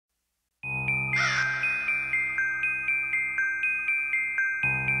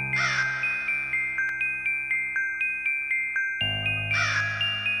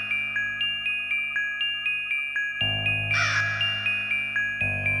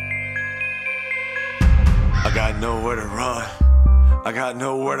I got nowhere to run, I got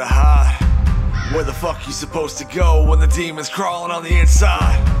nowhere to hide. Where the fuck you supposed to go when the demon's crawling on the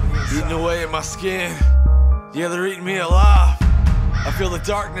inside? Eating away at my skin, yeah, they're eating me alive. I feel the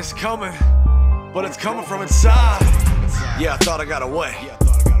darkness coming, but it's coming from inside. Yeah, I thought I got away,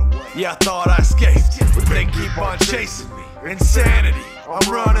 yeah, I thought I escaped, but they keep on chasing me. Insanity,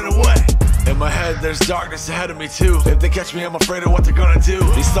 I'm running away. In my head, there's darkness ahead of me too. If they catch me, I'm afraid of what they're gonna do.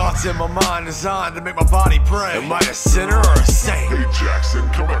 These thoughts in my mind designed to make my body pray. Am I a sinner or a saint? Hey Jackson,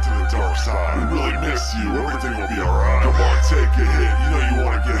 come back to the dark side. We really miss you, everything will be alright. Come on, take a hit, you know you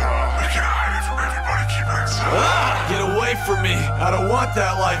wanna get high. I can't hide it from everybody, keep it inside. Get away from me, I don't want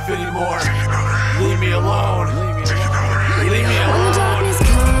that life anymore. Take another hit. Leave me alone. Take another hit. Leave me When the alone. darkness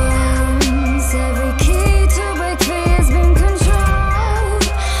comes, every key to break free has been controlled.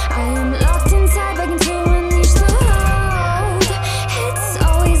 I am locked inside, begging to unleash the load. It's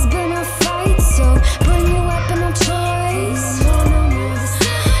always been a fight, so bring your weapon of choice.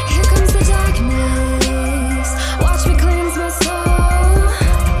 Here comes the darkness, watch me cleanse my soul.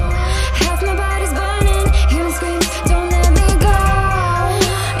 Half my body's burning, hear me screams, don't let me go.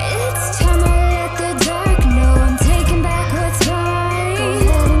 It's time I let the dark know I'm taking back what's mine. Go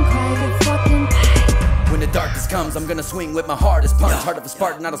ahead and cry the fucking pain. When the darkness comes, I'm gonna swing with my hardest punch. Heart of a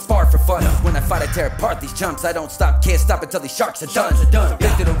Spartan, not a spar for fun. When I fight, I tear apart these chumps. I don't stop, can't stop until these sharks are done.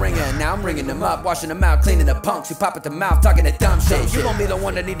 Big to the ringer, and now I'm ringing them up, washing them out, cleaning the punks who pop at the mouth, talking that dumb shit. You gon' be the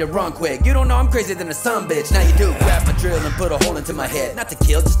one that need to run quick. You don't know I'm crazier than a son bitch. Now you do. Grab my drill and put a hole into my head. Not to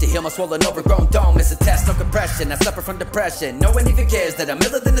kill, just to heal my swollen, overgrown dome. It's a test, no compression. I suffer from depression. No one even cares that I'm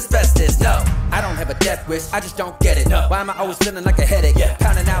iller than asbestos. No, I don't have a death wish. I just don't get it. Why am I always feeling like a headache?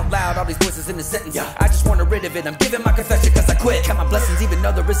 Pounding out loud, all these voices in the sentence. I just want rid of it. I'm giving my confession cause I quit. Count my blessings even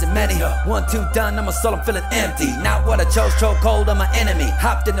though there isn't many. 1, 2 done, I'm a soul, I'm feeling empty. Not what I chose, choke cold on my enemy.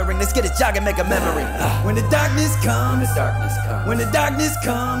 Hopped in the ring, let's get it jogging, make a memory. When the darkness comes, when the darkness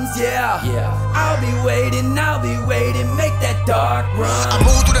comes, yeah, I'll be waiting, make that dark run. I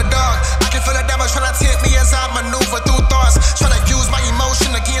move through the dark, I can feel the devil trying to tempt me as I maneuver through thoughts, trying to use my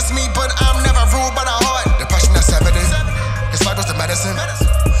emotion against me, but I'm never ruled by the heart. Depression, that's evident, his life was the medicine.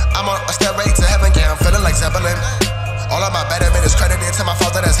 I'm on a stairway to heaven, yeah, I'm feeling like Zeppelin. All of my betterment is credited to my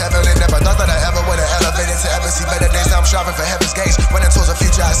father that's heavenly. Never thought that I ever would have elevated to ever see better days. Now I'm striving for heaven's gates, running towards a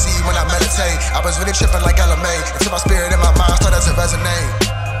future I see when I meditate. I was really tripping like LMA, until my spirit and my mind started to resonate.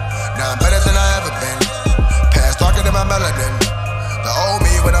 Now I'm better than I ever been, past darker than my melanin. The old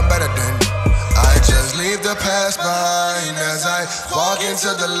me when I'm better than. I just leave the past behind as I walk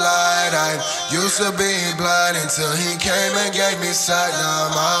into the light. I used to be blind until he came and gave me sight. Now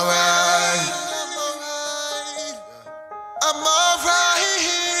I'm alright.